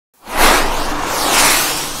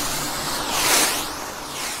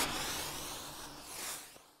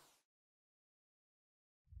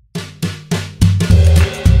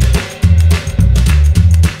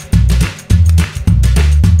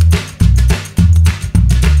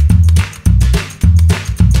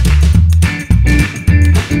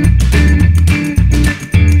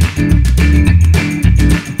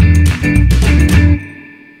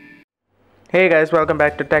guys, welcome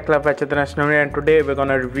back to Tech Love by Chitranasnuri, and today we're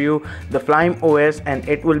gonna review the Flyme OS, and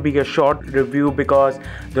it will be a short review because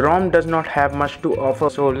the ROM does not have much to offer.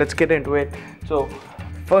 So let's get into it. So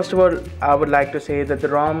first of all, I would like to say that the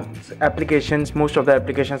ROM's applications, most of the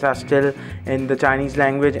applications are still in the Chinese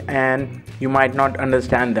language and you might not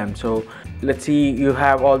understand them. So let's see, you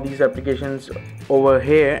have all these applications over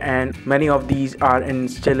here and many of these are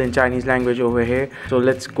still in Chinese language over here. So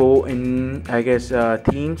let's go in, I guess,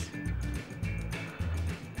 themes,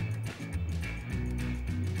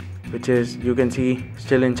 which is, you can see,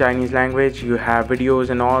 still in Chinese language. You have videos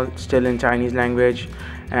and all still in Chinese language,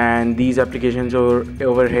 and these applications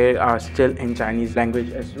over here are still in Chinese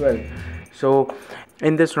language as well. So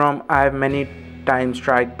in this ROM, I have many times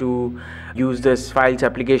tried to use this files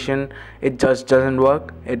application. It just doesn't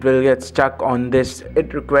work. It will get stuck on this.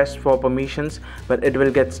 It requests for permissions, but it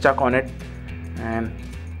will get stuck on it, and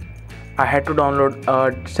I had to download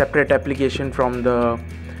a separate application from the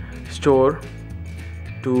store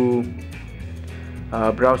to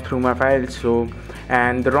browse through my files. So,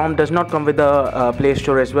 and the ROM does not come with the Play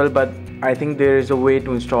Store as well, but I think there is a way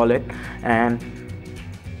to install it, and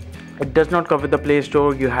it does not come with the Play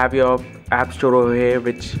Store. You have your App Store over here,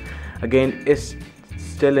 which again is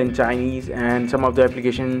still in Chinese, and some of the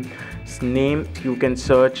applications name you can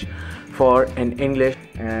search for in English,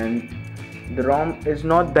 and the ROM is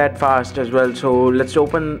not that fast as well. So let's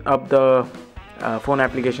open up the phone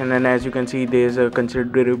application, and as you can see, there's a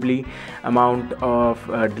considerably amount of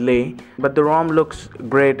delay, but the ROM looks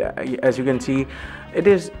great. As you can see, it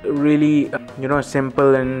is really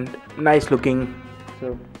simple and nice looking.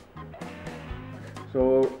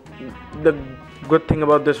 So the good thing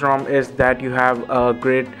about this ROM is that you have a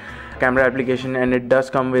great camera application, and it does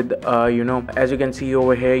come with as you can see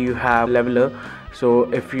over here, you have leveler.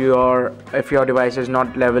 So if your device is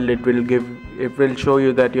not leveled, it will show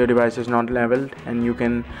you that your device is not leveled, and you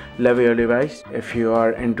can level your device if you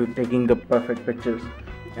are into taking the perfect pictures.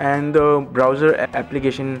 And the browser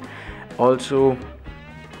application also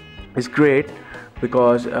is great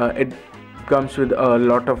because it comes with a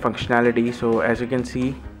lot of functionality. So as you can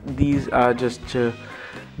see, these are just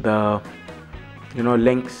the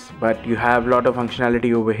links, but you have a lot of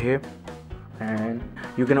functionality over here, and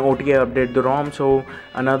you can OTA update the ROM. So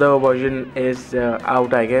another version is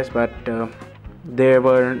out, I guess, but there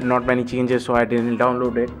were not many changes, so I didn't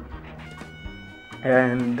download it.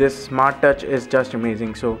 And this smart touch is just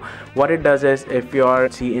amazing. So what it does is, if you are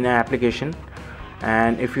in an application,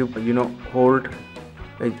 and if you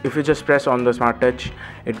if you just press on the smart touch,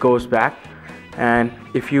 it goes back, and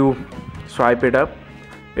if you swipe it up,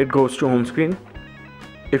 it goes to home screen.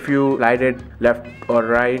 If you slide it left or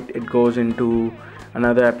right, it goes into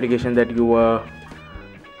another application that you were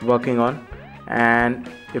working on, and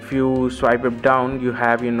if you swipe it down, you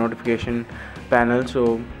have your notification panel.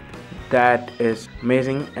 So that is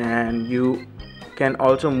amazing, and you can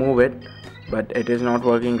also move it, but it is not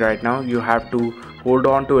working right now. You have to hold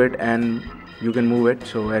on to it and you can move it.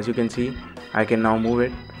 So as you can see, I can now move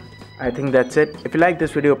it. I think that's it. If you like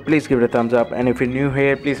this video, please give it a thumbs up, and if you're new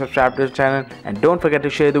here, please subscribe to the channel, and don't forget to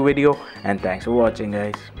share the video. And thanks for watching,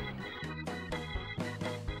 guys.